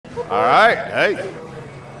All right. Hey.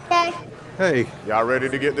 Okay. Hey. Y'all ready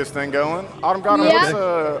to get this thing going? Autumn, got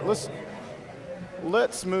Yeah.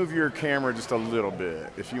 let's move your camera just a little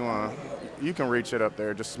bit. If you want, you can reach it up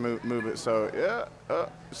there. Just move it so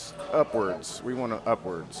upwards. We want to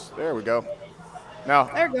upwards. There we go. Now.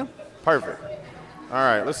 There we go. Perfect. All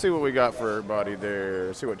right. Let's see what we got for everybody there.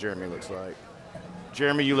 Let's see what Jeremy looks like.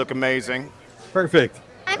 Jeremy, you look amazing. Perfect.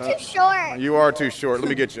 I'm too short. You are too short. Let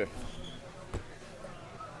me get you.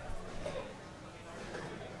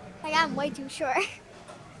 Like, I'm way too short.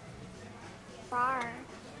 Rawr.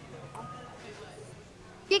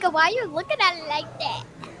 Giga, why are you looking at it like that?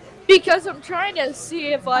 Because I'm trying to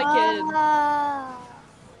see if I can.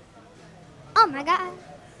 Oh my god.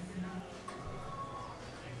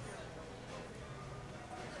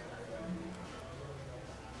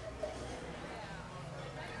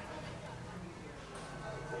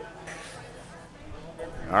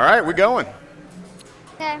 All right, we going.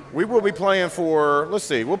 Okay. We will be playing for, let's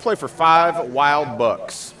see, we'll play for 5 wild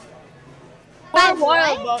bucks. Five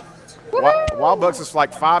Wild what? Bucks. Wild bucks is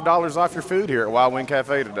like $5 off your food here at Wild Wing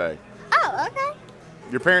Cafe today. Oh, okay.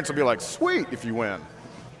 Your parents will be like, sweet, if you win.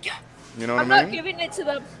 You know what I'm I not mean? giving it to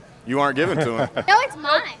them. You aren't giving to them. No, it's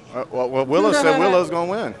mine. Well, Willow said Willow's going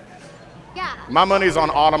to win. Yeah. My money's on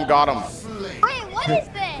Autumn got 'em. Wait, what is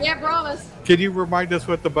this? Yeah, promise. Can you remind us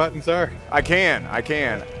what the buttons are? I can.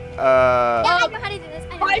 Yeah, I know how to do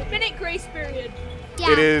this. I know. 5-minute grace period.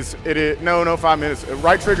 Yeah. It is, no, 5 minutes.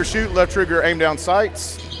 Right trigger shoot, left trigger aim down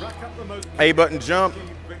sights. A button jump,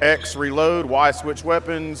 X reload, Y switch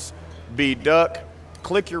weapons, B duck.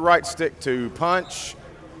 Click your right stick to punch,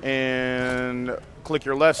 and click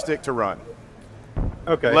your left stick to run.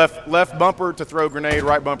 Okay. Left bumper to throw grenade,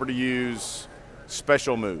 right bumper to use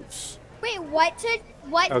special moves. Wait, what to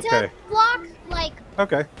Okay. block? Like,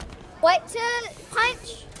 Okay. what to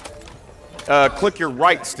punch? Click your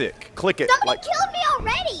right stick. Click it. Somebody Like, killed me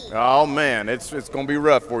already. oh man, it's gonna be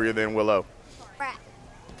rough for you then, Willow. Crap.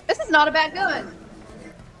 This is not a bad gun.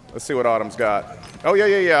 Let's see what Autumn's got. Oh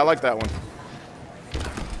yeah, I like that one.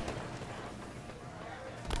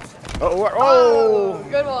 Oh,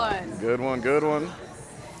 Good one.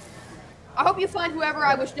 I hope you find whoever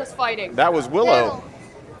I was just fighting. That was Willow. No.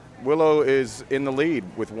 Willow is in the lead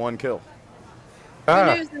with 1 kill.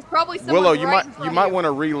 Good news, there's probably someone Willow, right in front you of might want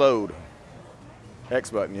to reload. X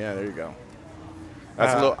button, yeah, there you go.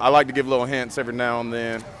 That's a little. I like to give little hints every now and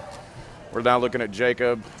then. We're now looking at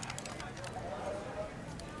Jacob.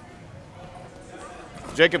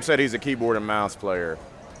 Jacob said he's a keyboard and mouse player.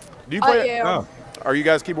 Do you play? I am. Oh. Are you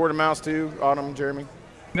guys keyboard and mouse too, Autumn, Jeremy?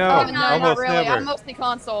 No, No, almost not really. never. I'm mostly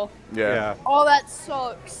console. Yeah. Oh, that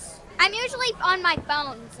sucks. I'm usually on my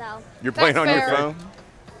phone, so. You're playing That's on your fair. phone?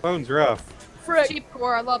 Phone's rough. Frick. Cheap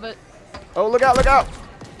core, I love it. Oh, look out, look out.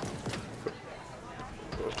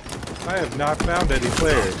 I have not found any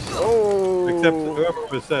players. Oh. Except whoever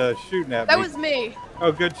was shooting at That me. was me.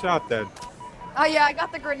 Oh, good shot then. Oh yeah, I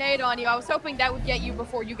got the grenade on you. I was hoping that would get you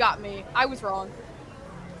before you got me. I was wrong.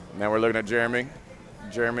 Now we're looking at Jeremy.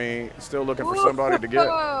 Jeremy still looking for somebody to get.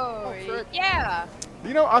 Oh, yeah.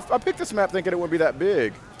 You know, I picked this map thinking it would be that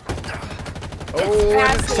big. Oh,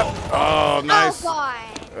 and it's oh, nice. Oh,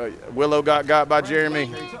 boy. Willow got by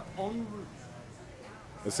Jeremy.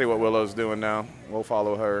 Let's see what Willow's doing now. We'll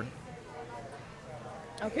follow her.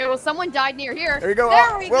 Okay, well, someone died near here. There you go.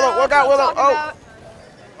 There we Willow, go. look out, Willow. That's what I'm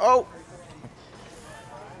Oh. talking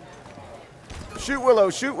Oh. Shoot Willow,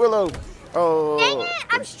 shoot Willow. Oh. Dang it,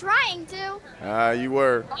 I was trying to. You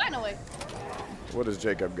were. about. Finally. What does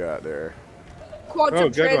Jacob got there? Quantum Oh,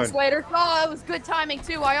 good one. translator. Oh, it was good timing,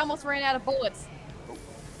 too. I almost ran out of bullets.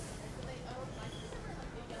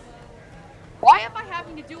 Why am I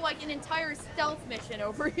having to do like an entire stealth mission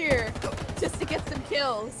over here just to get some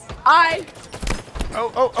kills? Oh.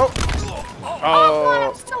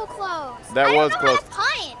 Oh, I'm so close. That I was don't know close. How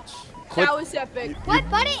to punch. Click- That was epic. What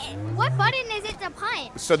button is it to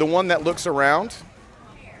punch? So the one that looks around,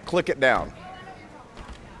 click it down.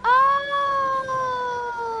 Oh.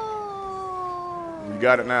 You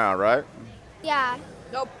got it now, right? Yeah.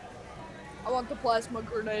 Nope. I want the plasma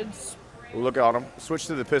grenades. Well, look at him. Switch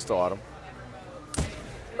to the pistol on him.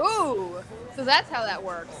 Ooh. So that's how that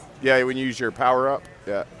works. Yeah, when you use your power up.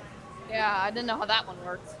 Yeah. Yeah, I didn't know how that one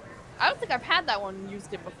works. I don't think I've had that one and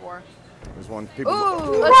used it before. There's one. People.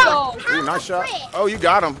 Ooh, let's go. Ooh, nice shot. Oh, you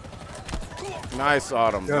got him. Nice,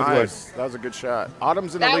 Autumn. Good Nice. That was a good shot.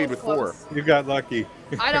 Autumn's in the That lead was with 4. close. You got lucky.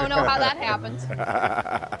 I don't know how that happened.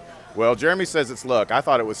 Well, Jeremy says it's luck. I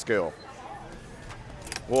thought it was skill.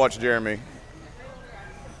 We'll watch Jeremy.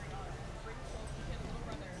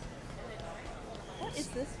 What is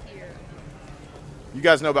this here? You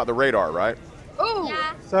guys know about the radar, right? Ooh.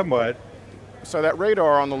 Yeah. Somewhat. So that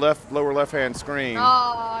radar on the lower left-hand screen. Oh,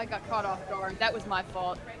 I got caught off guard. That was my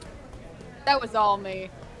fault. That was all me.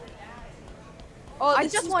 Oh,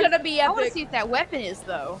 this is gonna be epic. I want to see what that weapon is,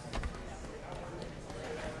 though.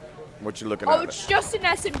 What you looking at? Oh, it's just an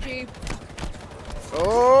SMG.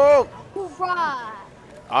 Oh! Hoorah.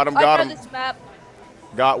 Autumn got him. This map.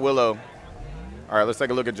 Got Willow. All right, let's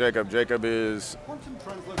take a look at Jacob. Jacob is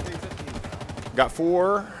got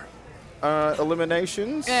 4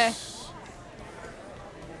 eliminations.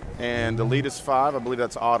 And the lead is 5. I believe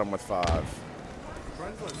that's Autumn with 5.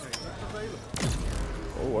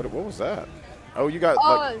 Oh, what was that? Oh, you got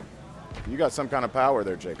you got some kind of power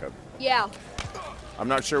there, Jacob. Yeah. I'm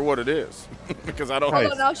not sure what it is because I don't.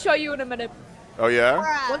 Hold on, I'll show you in a minute. Oh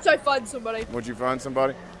yeah? Once I find somebody. Would you find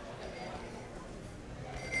somebody?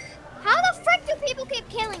 How the frick do people keep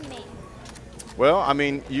killing me? Well, I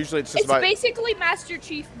mean, usually it's just It's basically Master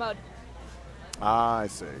Chief mode. Ah, I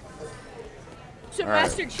see. So All right.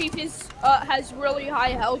 Master Chief is has really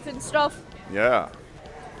high health and stuff. Yeah.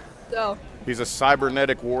 So. He's a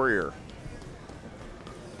cybernetic warrior.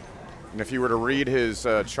 And if you were to read his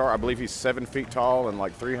chart, I believe he's 7 feet tall and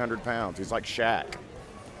like 300 pounds. He's like Shaq.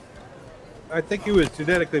 I think he was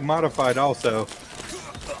genetically modified also.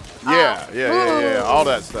 Yeah. All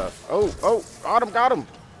that stuff. Oh, Autumn got him.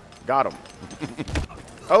 Got him.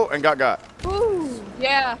 Oh, and got. Ooh,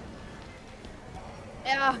 yeah.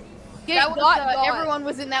 Yeah. Everyone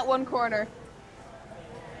was in that one corner.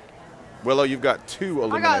 Willow, you've got 2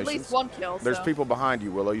 eliminations. I got at least 1 kill. There's so. people behind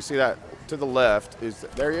you, Willow. You see that to the left? Is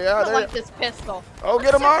there? Yeah, I there. like this pistol. Oh,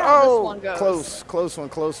 get him out! Oh, close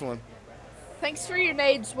one. Thanks for your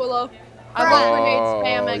nades, Willow. I love grenade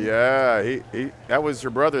spamming. Yeah, he that was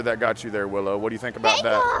your brother that got you there, Willow. What do you think about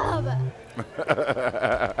that?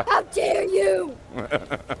 How dare you!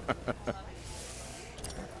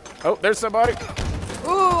 Oh, there's somebody.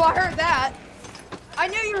 Ooh, I heard that. I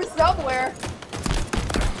knew you were somewhere.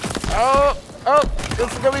 Oh, this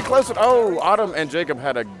is gonna be close. Oh, Autumn and Jacob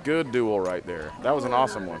had a good duel right there. That was an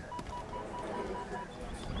awesome one.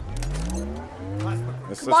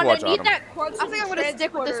 Let's watch Autumn. I think I'm gonna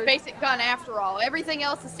stick with this basic gun after all. Everything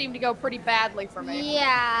else has seemed to go pretty badly for me.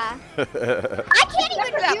 Yeah. I can't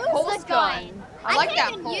even use this gun. I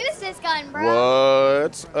can't even use this gun, bro.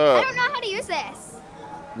 What's up? I don't know how to use this.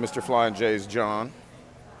 Mr. Flying J's John.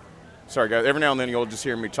 Sorry, guys. Every now and then you'll just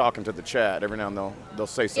hear me talking to the chat. Every now and then they'll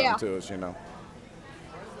say something to us, you know.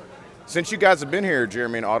 Since you guys have been here,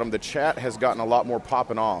 Jeremy and Autumn, the chat has gotten a lot more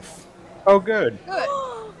popping off. Oh, good.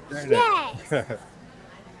 Yes.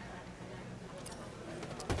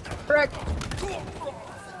 Frick.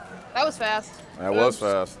 That was fast. That was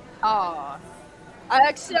fast. Aw. I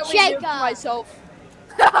accidentally nuked myself.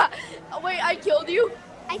 Oh, wait, I killed you?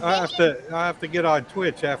 I have to get on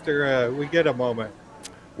Twitch after we get a moment.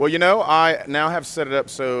 Well, you know, I now have set it up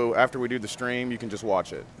so after we do the stream, you can just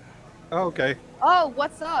watch it. Oh, okay. Oh,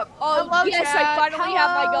 what's up? Oh, hello, yes, chat. I finally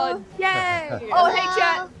have my gun. Yay! Oh, hey,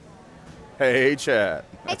 chat. Hey, chat.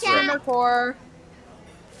 Hey, chat.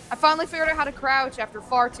 I finally figured out how to crouch after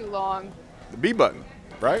far too long. The B button,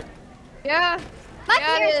 right? Yeah. My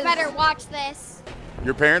parents better watch this.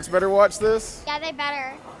 Your parents better watch this? Yeah, they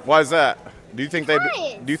better. Why is that? Do you think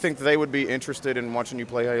they would be interested in watching you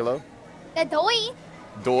play Halo? The doy.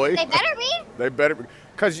 Doy? They better be. They better be.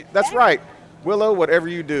 Because that's right. Willow, whatever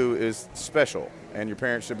you do is special, and your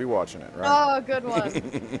parents should be watching it, right? Oh, good one.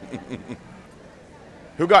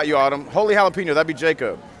 Who got you, Autumn? Holy jalapeno, that'd be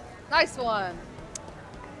Jacob. Nice one.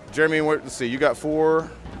 Jeremy, let's see, you got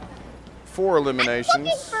four eliminations. I'm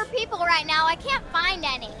looking for people right now. I can't find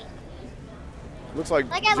any. Looks like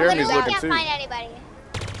I Jeremy's literally looking can't too. find anybody.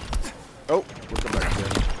 Oh, we'll come back,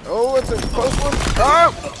 Jeremy. Oh, it's a close one.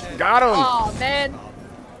 Oh, got him. Oh, man.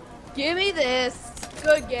 Give me this.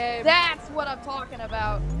 Good game. That's what I'm talking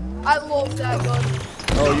about. I love that gun.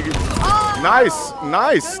 Oh, you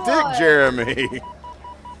nice stick, one. Jeremy.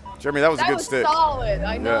 Jeremy, that was a good stick. That was solid,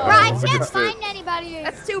 I know. Yeah, Bro, I that was a can't good stick. find anybody.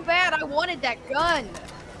 That's too bad. I wanted that gun.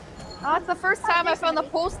 That's the first time I found the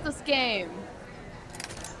pulse this game.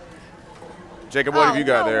 Jacob, what have you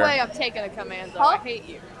got there? No way I'm taking a commando. I hate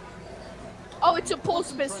you. Oh, it's a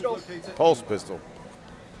pulse pistol. Pulse pistol.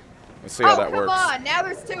 Let's see how that works. Come on. Now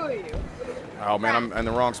there's two of you. Oh, man, I'm in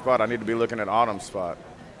the wrong spot. I need to be looking at Autumn's spot.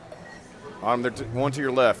 Autumn, there's one to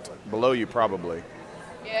your left, below you probably.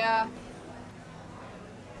 Yeah.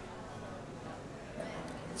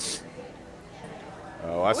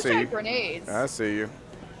 Oh, I see I you. had grenades. I see you.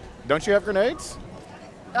 Don't you have grenades?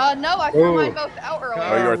 No, I threw mine both out earlier.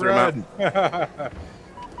 Oh, you are through mine.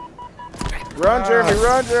 Run, Jeremy,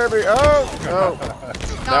 run, Jeremy. Oh.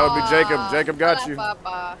 That would be Jacob. Jacob got you.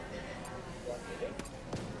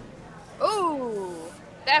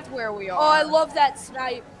 That's where we are. Oh, I love that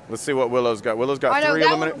snipe. Let's see what Willow's got. Willow's got 3 that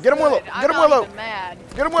eliminated. was Get him, Willow. good. Get I'm him, not Willow. even mad.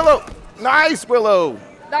 Get him, Willow. Nice, Willow.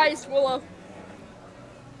 Nice, Willow.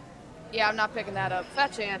 Yeah, I'm not picking that up.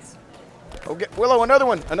 Fat chance. Oh, get Willow, another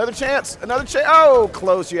one. Another chance. Another chance. Oh,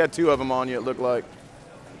 close. You had 2 of them on you, it looked like.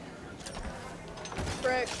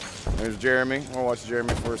 Frick. There's Jeremy. We'll watch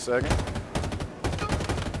Jeremy for a second.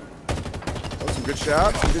 Oh, some good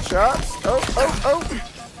shots. Some good shots. Oh.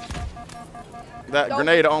 That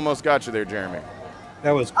grenade almost got you there, Jeremy.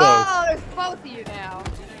 That was close. Oh, there's both of you now.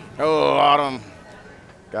 Oh, Autumn.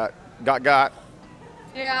 Got.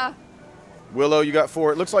 Yeah. Willow, you got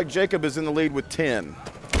 4. It looks like Jacob is in the lead with 10.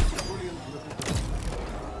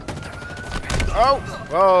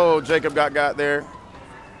 Oh, Jacob got there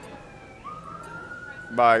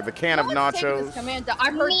by the can of nachos.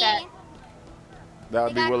 I heard that. That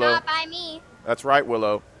would be got Willow. got by me. That's right,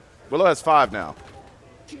 Willow. Willow has 5 now.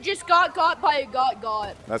 You just got by a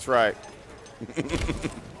got. That's right.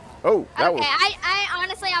 Oh, that was. Okay, I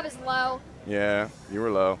honestly, I was low. Yeah, you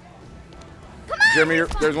were low. Come on. Jeremy,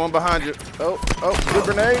 there's one behind you. Oh, good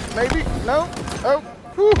grenade, maybe? No? Oh,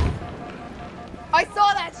 whew. I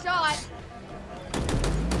saw that shot.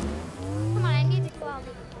 Come on, I need to kill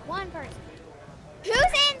one person. Who's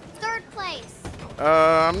in 3rd place?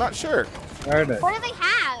 I'm not sure. Darn it. What do they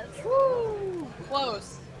have? Woo.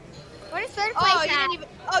 Close. What is 3rd place Oh, you at? didn't even.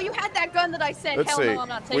 Oh, you had that gun that I sent. Let's Hell see. no, I'm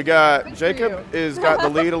not taking We it. got Good for Jacob you. is got the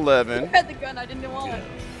lead You 11. had the gun I didn't want.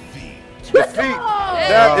 Defeat.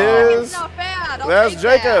 That It's is. not bad. I'll That's take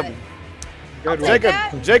Jacob. that. Good I'll one. take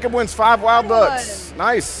that. Jacob wins 5 wild Good bucks.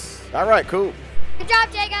 Nice. All right, cool. Good job,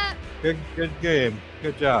 Jacob. Good game.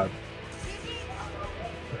 Good job.